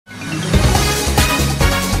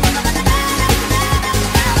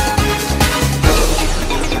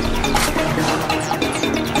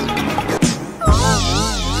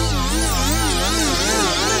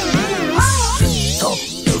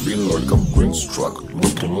Benz truck,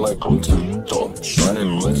 looking like Contato,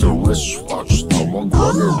 shining like a wristwatch. I'm a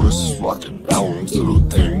grubber wristwatch, down to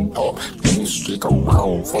the tank top. Can't stick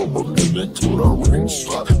around for a minute to the ring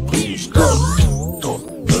slot. Please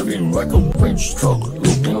don't, burning like a Benz truck,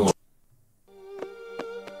 looking like.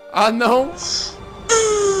 Ah, não!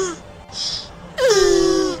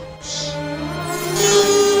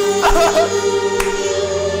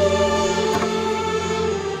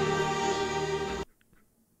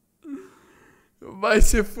 Vai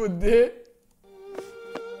se fuder.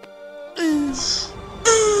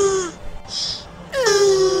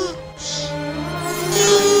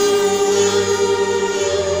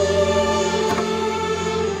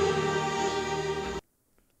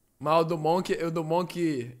 Mas o do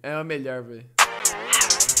Monk é a melhor, velho.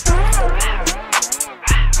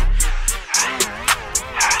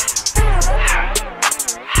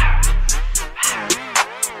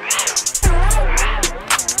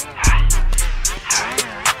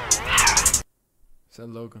 Você é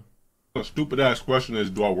louco. A stupid ass question is,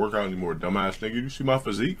 do I work out anymore, dumbass nigga? You see my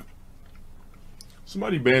physique?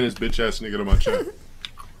 Somebody ban this bitch ass nigga to my chat.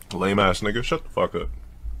 Lame ass nigga, shut the fuck up.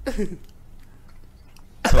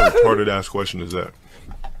 What retarded ass question is that?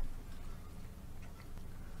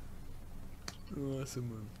 Nossa,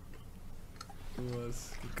 mano.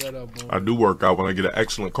 Nossa, que cara bom. I do work out when I get an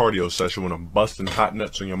excellent cardio session when I'm busting hot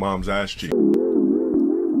nuts on your mom's ass cheek.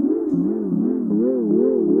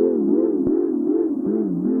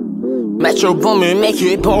 Metro Boomin, make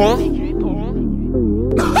it boom.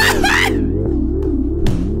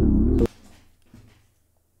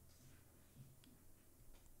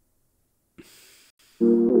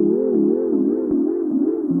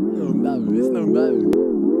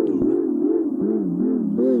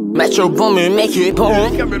 Metro Boomin, make it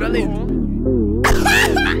boom. Câmera lenta.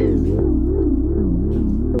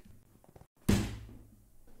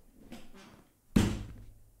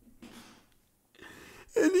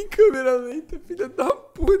 Ele em câmera lenta, filha da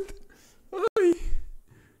puta. Ai.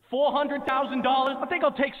 $400,000. I think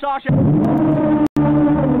I'll take Sasha.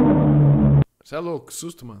 Você é louco, que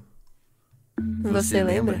susto, mano. Você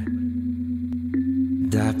lembra?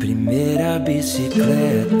 Da primeira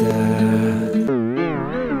bicicleta.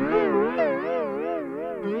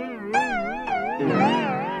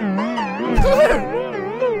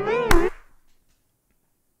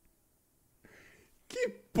 Que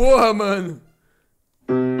porra, mano.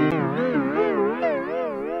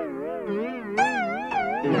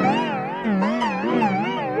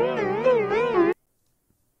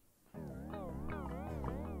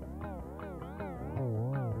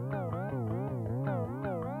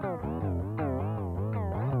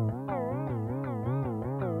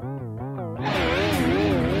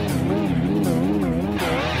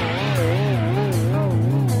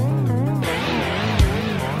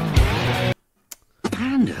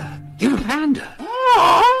 Panda, you're a panda.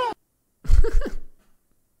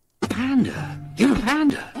 Panda, you're a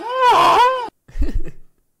panda.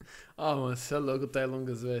 Ah, mano, você é louco, tá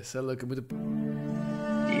longas, velho. Você é louco, é muito.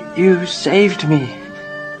 You saved me.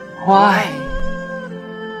 Why?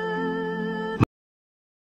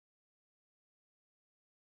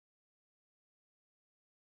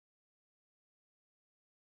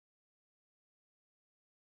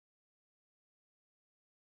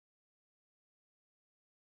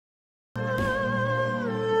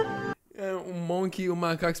 É um Monk e o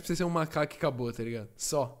macaco, você precisa ser um macaco e acabou, tá ligado?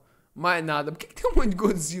 Só. Mais nada. Por que tem um monte de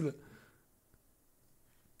Godzilla?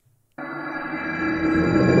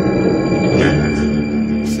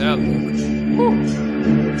 Você é louco.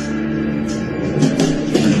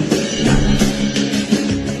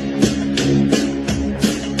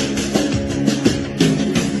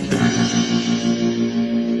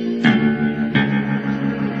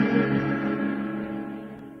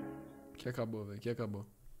 Que acabou, velho. Que acabou.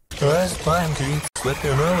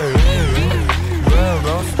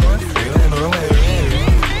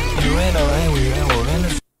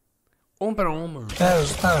 Pra mano.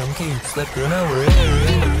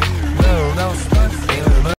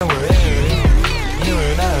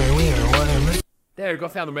 There, go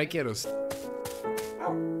found the Breakers.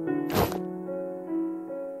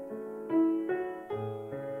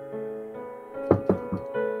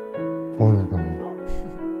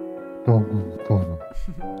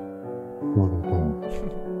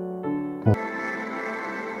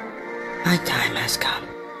 My time has come.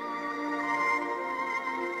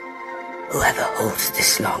 Whoever holds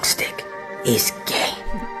this long stick is gay.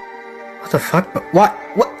 What the fuck? What?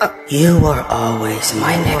 What? You were always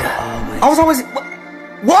my nigga. I was always.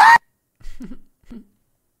 What?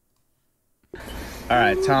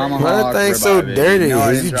 Alright, Tom. Why that thing so dirty?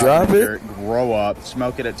 Did you drop it? grow up,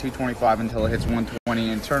 smoke it at 225 until it hits 120,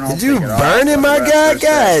 and turn off. Did you burn it, my guy?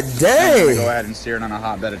 God dang! Go ahead and sear it on a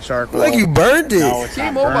hotbed of charcoal. Like you burned it. No, it's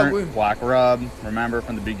not burnt. Black rub. Remember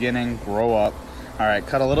from the beginning, grow up. All right,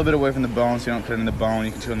 cut a little bit away from the bone so you don't put it in the bone.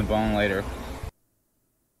 You can chew in the bone later.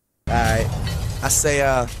 All right, I say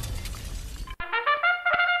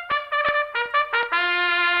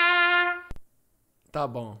Tá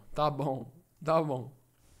bom, tá bom, tá bom.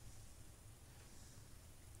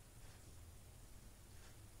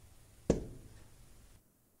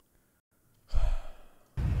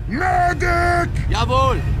 Medic!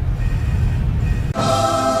 Jawohl!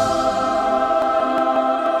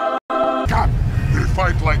 God, they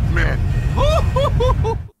fight like men.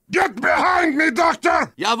 Get behind me,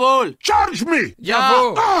 doctor! Jawohl! Charge me!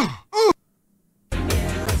 Jawohl!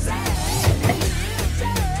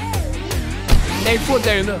 Nem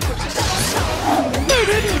fodendo.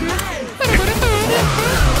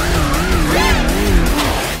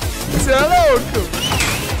 Você é louco?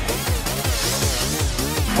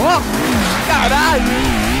 Ó, oh, caralho!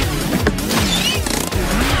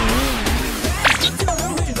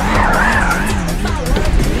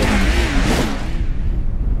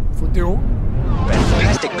 Fodeu.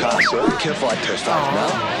 Fantastic car, sir. Be careful, I test drive now.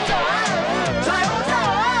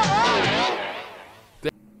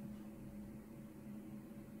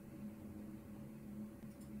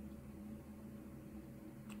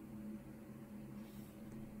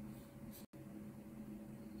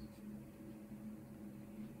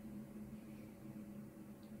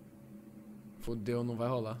 Fudeu, não vai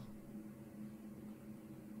rolar.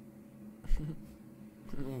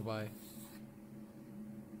 Não vai.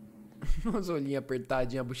 Os olhinhos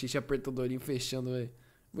apertadinhos, a bochecha apertadorinho fechando, velho.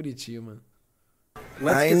 Bonitinho, mano.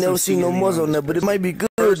 I ain't never seen no muzzle on that, but it might be good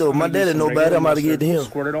though. My daddy know better. I'm about to get to him.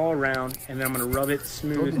 Squirt it all around, and then I'm gonna rub it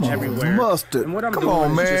smooth everywhere. Mustard. Come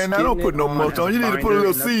on, man. Now don't put no mustard on. You need to put a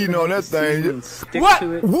little seasoning on that thing. What?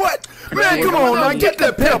 What? Man, come on now. Get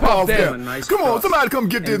that pep off there. Come on, somebody come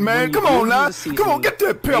get this, man. Come on now. Come on, get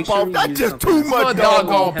that pep off. That's just too much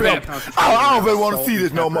doggone pep. I don't really want to see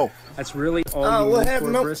this no more. That's really all you need for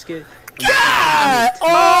a brisket. God!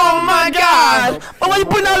 Oh my God! But why you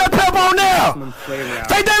putting all that pep on there?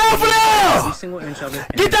 Take that off of there!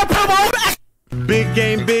 Get that pep on!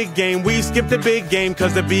 Big game, we skipped the big game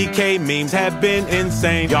cause the BK memes have been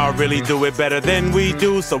insane. Y'all really do it better than we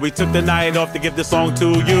do, so we took the night off to give the song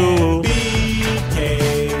to you. BK.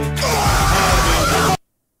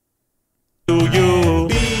 To you.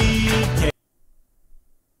 BK.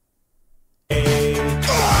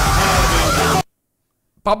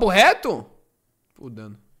 Papo reto?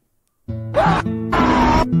 Fudendo.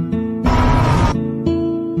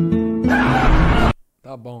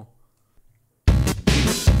 Tá bom.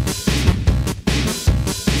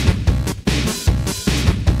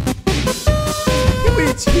 Que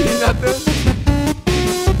bonitinho, nadando.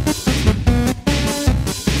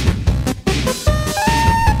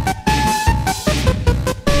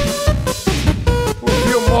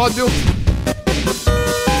 Ouvi o módulo.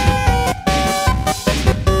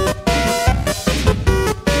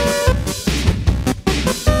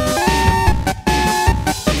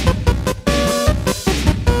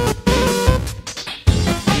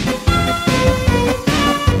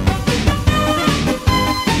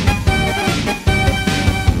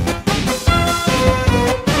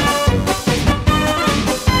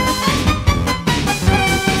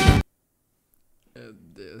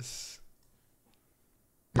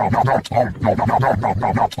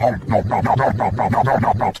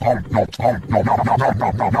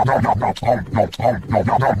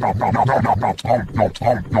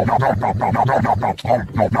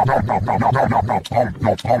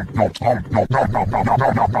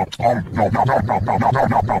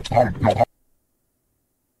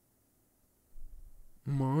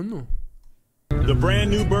 Mano. The brand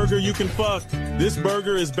new burger you can fuck. This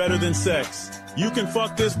burger is better than sex. You can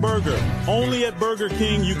fuck this burger. Only at Burger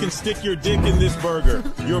King you can stick your dick in this burger.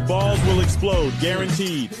 Your balls will explode,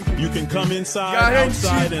 guaranteed. You can come inside,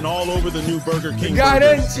 outside, and all over the new Burger King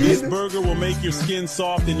burger. This burger will make your skin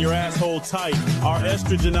soft and your asshole tight. Our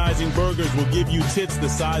estrogenizing burgers will give you tits the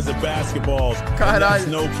size of basketballs. And that's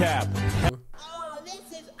no cap. Oh, this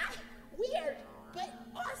is weird, but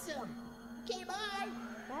awesome. Okay, bye.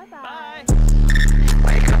 Bye-bye.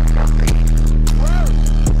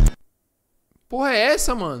 Porra é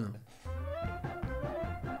essa, mano?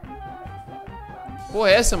 Porra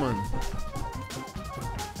é essa, mano?